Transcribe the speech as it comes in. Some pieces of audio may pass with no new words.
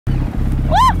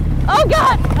Oh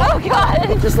God! Oh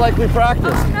God! Just like we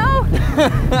practiced. Oh no!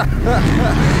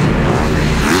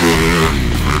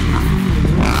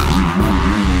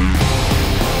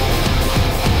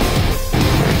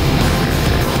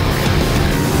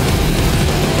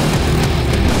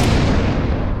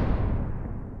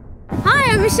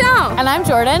 Hi, I'm Michelle. And I'm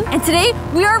Jordan. And today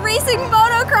we are racing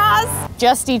motocross.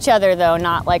 Just each other though,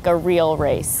 not like a real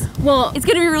race. Well, it's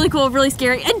gonna be really cool, really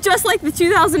scary, and just like the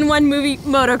 2001 movie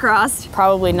Motocrossed.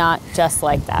 Probably not just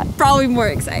like that. Probably more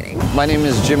exciting. My name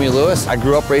is Jimmy Lewis. I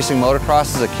grew up racing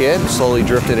motocross as a kid, slowly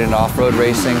drifted into off-road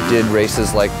racing, did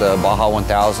races like the Baja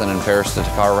 1000 and Paris to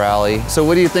Dakar Rally. So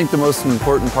what do you think the most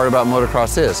important part about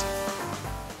motocross is?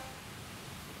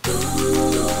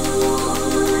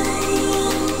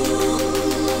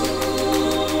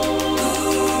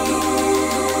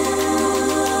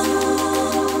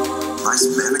 Nice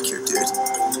manicure, dude.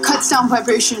 Cuts down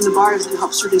vibration in the bars and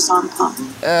helps reduce arm pump.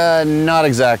 Not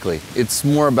exactly. It's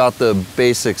more about the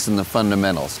basics and the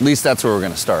fundamentals. At least that's where we're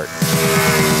gonna start.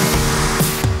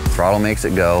 Throttle makes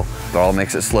it go. Throttle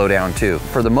makes it slow down too.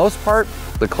 For the most part,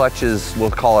 the clutch is, we'll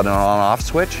call it an on-off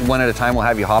switch. One at a time, we'll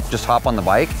have you just hop on the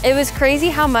bike. It was crazy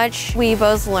how much we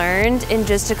both learned in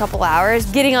just a couple hours.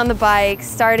 Getting on the bike,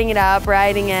 starting it up,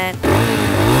 riding it.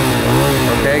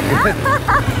 Okay, good.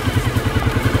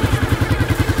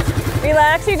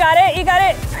 Relax, you got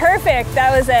it, perfect,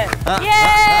 that was it.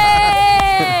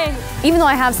 Yay! Even though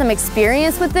I have some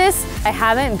experience with this, I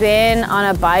haven't been on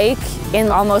a bike in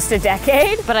almost a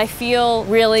decade, but I feel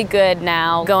really good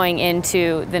now going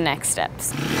into the next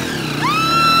steps.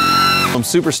 I'm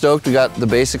super stoked we got the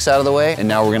basics out of the way, and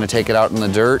now we're gonna take it out in the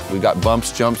dirt. We've got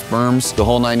bumps, jumps, berms, the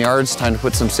whole 9 yards. Time to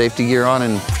put some safety gear on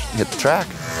and hit the track.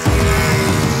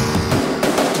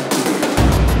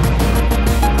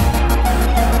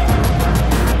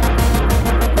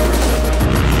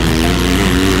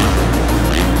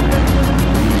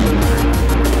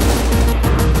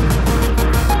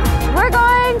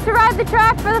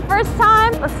 Track for the first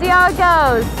time. Let's see how it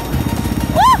goes.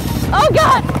 Woo! Oh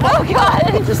God! Oh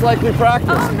God! Just like we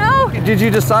practiced. Oh no! Did you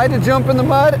decide to jump in the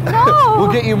mud? No!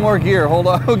 We'll get you more gear. Hold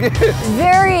on. We'll get you.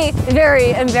 Very,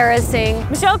 very embarrassing.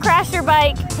 Michelle crashed her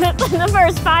bike in the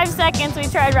first 5 seconds we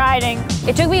tried riding.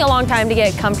 It took me a long time to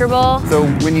get comfortable. So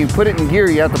when you put it in gear,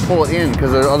 you have to pull it in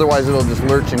because otherwise it'll just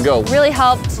lurch and go. Really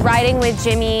helped riding with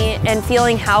Jimmy and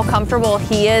feeling how comfortable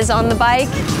he is on the bike.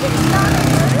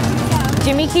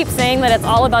 Jimmy keeps saying that it's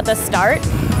all about the start.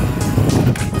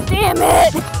 Damn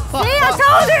it! See, I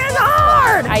told you it's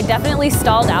hard! I definitely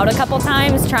stalled out a couple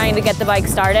times trying to get the bike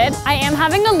started. I am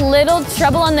having a little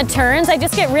trouble on the turns. I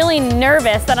just get really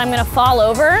nervous that I'm gonna fall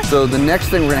over. So the next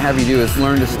thing we're gonna have you do is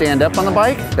learn to stand up on the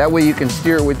bike. That way you can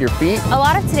steer it with your feet. A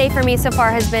lot of today for me so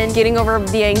far has been getting over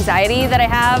the anxiety that I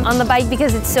have on the bike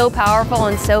because it's so powerful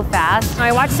and so fast.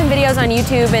 I watched some videos on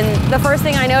YouTube and the first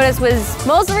thing I noticed was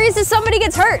most of the reason somebody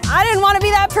gets hurt. I didn't want to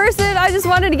be that person. I just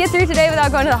wanted to get through today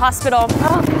without going to the hospital.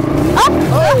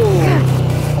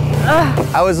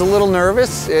 I was a little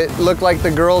nervous. It looked like the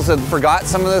girls had forgot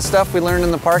some of the stuff we learned in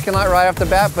the parking lot right off the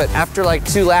bat, but after like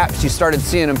 2 laps, you started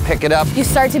seeing them pick it up. You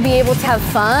start to be able to have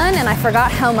fun, and I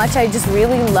forgot how much I just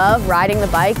really love riding the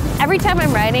bike. Every time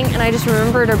I'm riding and I just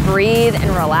remember to breathe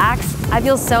and relax, I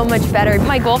feel so much better.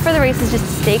 My goal for the race is just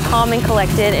to stay calm and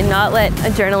collected and not let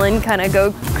adrenaline kind of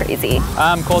go crazy.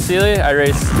 I'm Cole Seeley. I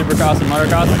race Supercross and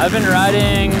Motocross. I've been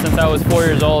riding since I was 4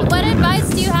 years old. What advice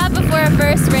do you have before a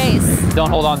first race? Don't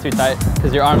hold on too tight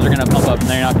because your arms are going to pump up and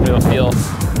then you're not going to be able to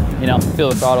feel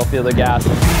the throttle, feel the gas.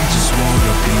 Just wanna be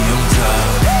on top,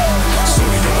 so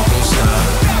we never gon' stop.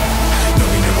 No,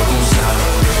 we never gon' stop.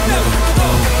 Never,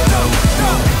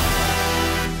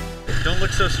 no. Don't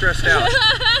look so stressed out.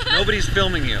 Nobody's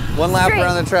filming you. One lap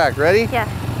around the track. Ready? Yeah.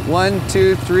 1,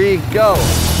 2, 3, go.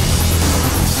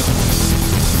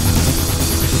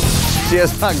 She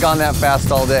has not gone that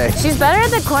fast all day. She's better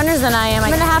at the corners than I am.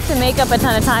 I'm gonna have to make up a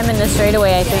ton of time in the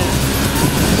straightaway, I think.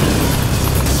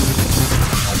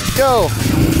 Go.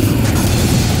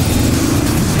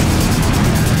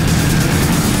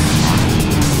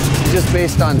 Just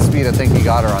based on speed, I think you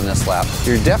got her on this lap.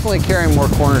 You're definitely carrying more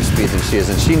corner speed than she is,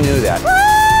 and she knew that. Woo!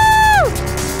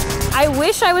 I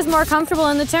wish I was more comfortable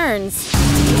in the turns.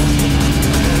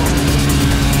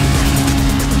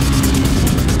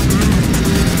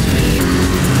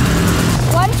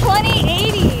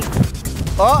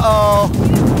 Uh-oh.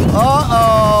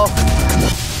 Uh-oh.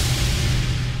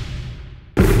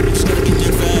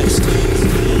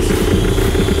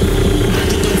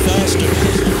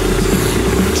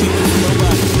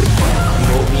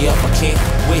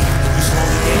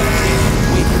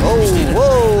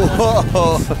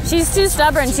 She's She's too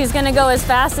stubborn. She's gonna go as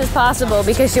fast as possible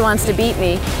because she wants to beat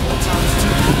me.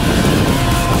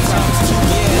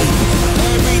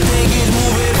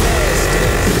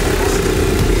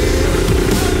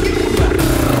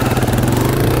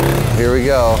 Here we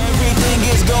go. Everything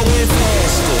is going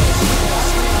faster.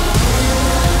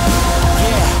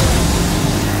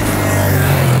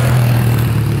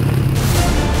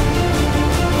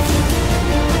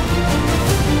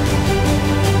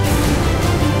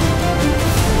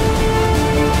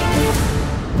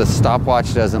 The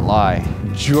stopwatch doesn't lie.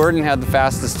 Jordan had the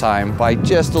fastest time by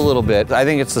just a little bit. I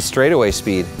think it's the straightaway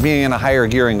speed, being in a higher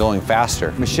gear and going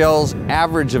faster. Michelle's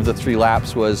average of the 3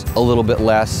 laps was a little bit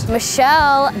less.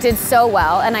 Michelle did so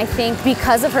well, and I think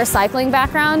because of her cycling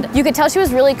background, you could tell she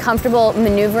was really comfortable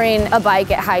maneuvering a bike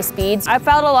at high speeds. I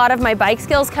felt a lot of my bike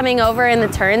skills coming over in the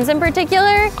turns in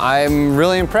particular. I'm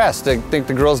really impressed. I think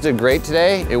the girls did great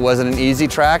today. It wasn't an easy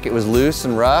track. It was loose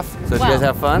and rough. So did you guys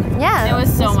have fun? Yeah. It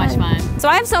was so much fun. So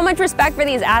I have so much respect for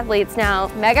these athletes now.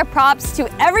 Mega props to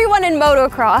everyone in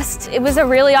Motocrossed. It was a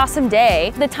really awesome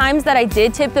day. The times that I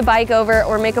did tip the bike over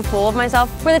or make a fool of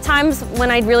myself were the times when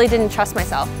I really didn't trust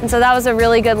myself. And so that was a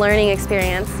really good learning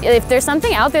experience. If there's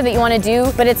something out there that you want to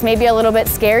do, but it's maybe a little bit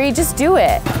scary, just do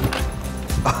it.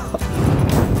 Oh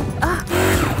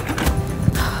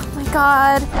my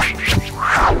God.